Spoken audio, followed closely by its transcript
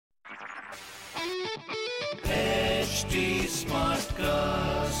HT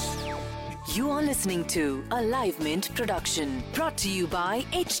Smartcast. You are listening to a Live Mint production brought to you by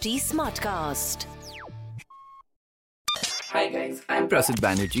HT Smartcast. Hi guys, I'm Prasid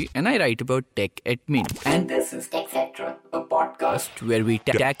Banerjee and I write about tech at Mint. And this is TechCetra, a podcast where we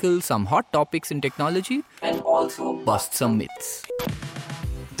tackle some hot topics in technology and also bust some myths.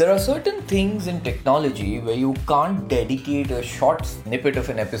 There are certain things in technology where you can't dedicate a short snippet of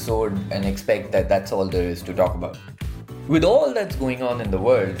an episode and expect that that's all there is to talk about. With all that's going on in the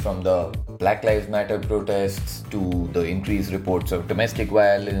world, from the Black Lives Matter protests to the increased reports of domestic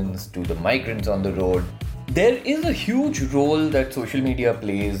violence to the migrants on the road, there is a huge role that social media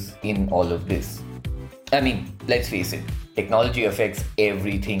plays in all of this. I mean, let's face it, technology affects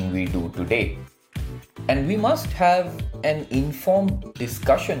everything we do today. And we must have an informed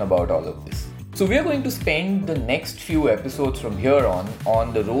discussion about all of this. So we are going to spend the next few episodes from here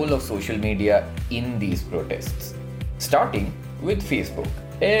on the role of social media in these protests. Starting with Facebook,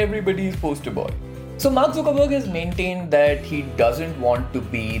 everybody's poster boy. So Mark Zuckerberg has maintained that he doesn't want to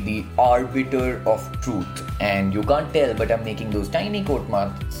be the arbiter of truth. And you can't tell, but I'm making those tiny quote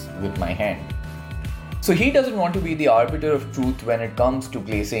marks with my hand. So he doesn't want to be the arbiter of truth when it comes to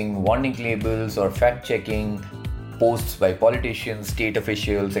placing warning labels or fact-checking posts by politicians, state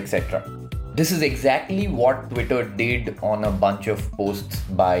officials, etc. This is exactly what Twitter did on a bunch of posts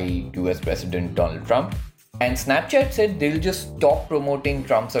by US President Donald Trump. And Snapchat said they'll just stop promoting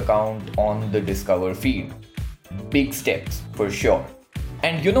Trump's account on the Discover feed. Big steps, for sure.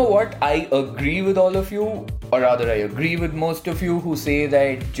 And you know what? I agree with all of you, or rather I agree with most of you who say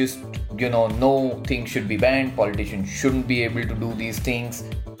that just, no things should be banned, politicians shouldn't be able to do these things.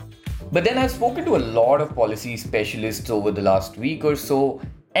 But then I've spoken to a lot of policy specialists over the last week or so,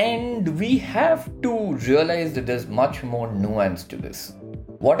 and we have to realize that there's much more nuance to this.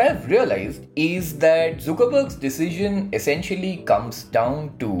 What I've realized is that Zuckerberg's decision essentially comes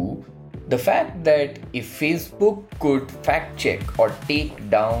down to the fact that if Facebook could fact check or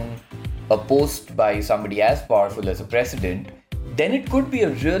take down a post by somebody as powerful as a president, then it could be a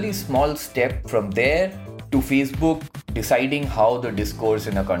really small step from there to Facebook deciding how the discourse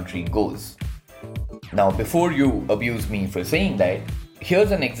in a country goes. Now, before you abuse me for saying that, here's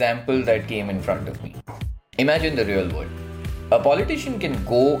an example that came in front of me. Imagine the real world. A politician can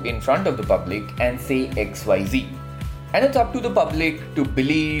go in front of the public and say XYZ. And it's up to the public to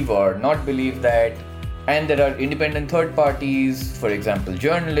believe or not believe that. And there are independent third parties, for example,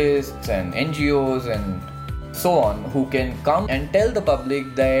 journalists and NGOs and so on, who can come and tell the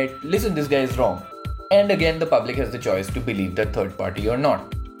public that, listen, this guy is wrong. And again, the public has the choice to believe that third party or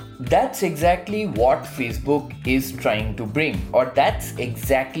not. That's exactly what Facebook is trying to bring, or that's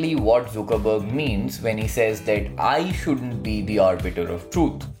exactly what Zuckerberg means when he says that I shouldn't be the arbiter of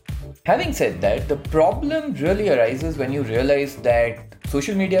truth. Having said that, the problem really arises when you realize that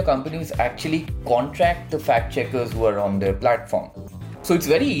social media companies actually contract the fact checkers who are on their platform. So it's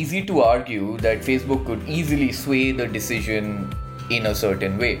very easy to argue that Facebook could easily sway the decision in a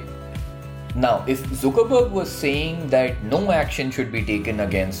certain way. Now, if Zuckerberg was saying that no action should be taken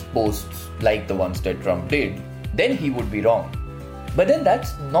against posts like the ones that Trump did, then he would be wrong. But then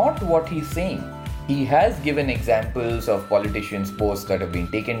that's not what he's saying. He has given examples of politicians' posts that have been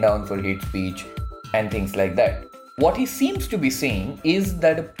taken down for hate speech and things like that. What he seems to be saying is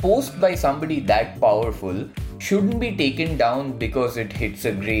that a post by somebody that powerful shouldn't be taken down because it hits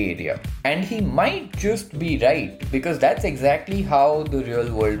a grey area. And he might just be right, because that's exactly how the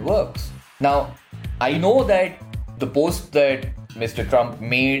real world works. Now, I know that the post that Mr. Trump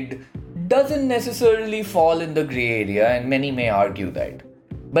made doesn't necessarily fall in the grey area, and many may argue that.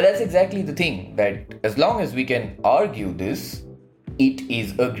 But that's exactly the thing, that as long as we can argue this, it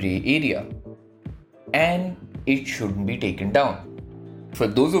is a grey area. And it shouldn't be taken down. For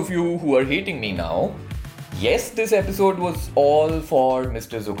those of you who are hating me now, yes, this episode was all for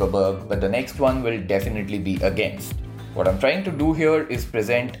Mr. Zuckerberg, but the next one will definitely be against. What I'm trying to do here is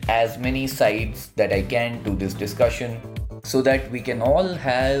present as many sides that I can to this discussion so that we can all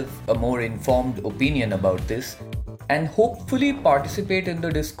have a more informed opinion about this and hopefully participate in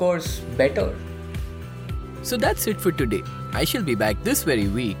the discourse better. So that's it for today. I shall be back this very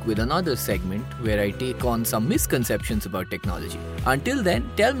week with another segment where I take on some misconceptions about technology. Until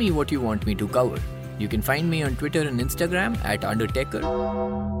then, tell me what you want me to cover. You can find me on Twitter and Instagram at Undertaker.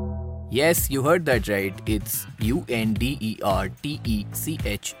 Yes, you heard that right. It's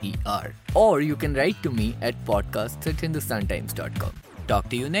UNDERTECHER. Or you can write to me at podcasts@hindustantimes.com. Talk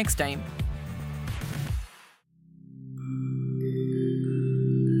to you next time.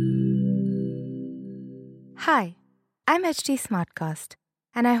 Hi, I'm HT Smartcast,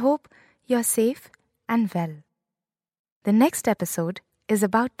 and I hope you're safe and well. The next episode is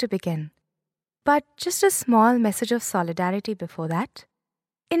about to begin. But just a small message of solidarity before that.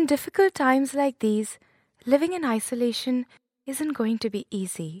 In difficult times like these, living in isolation isn't going to be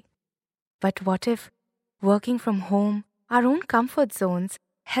easy. But what if working from home, our own comfort zones,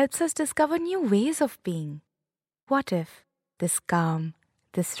 helps us discover new ways of being? What if this calm,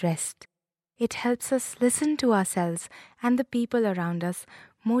 this rest, it helps us listen to ourselves and the people around us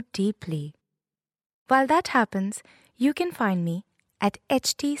more deeply? While that happens, you can find me at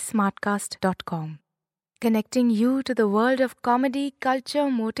htsmartcast.com, connecting you to the world of comedy,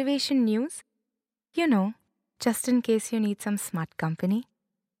 culture, motivation news. You know, just in case you need some smart company.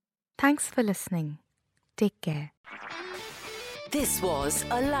 Thanks for listening. Take care. This was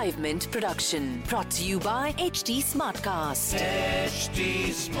a Live Mint production brought to you by HT Smartcast. HT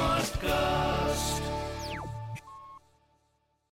Smartcast.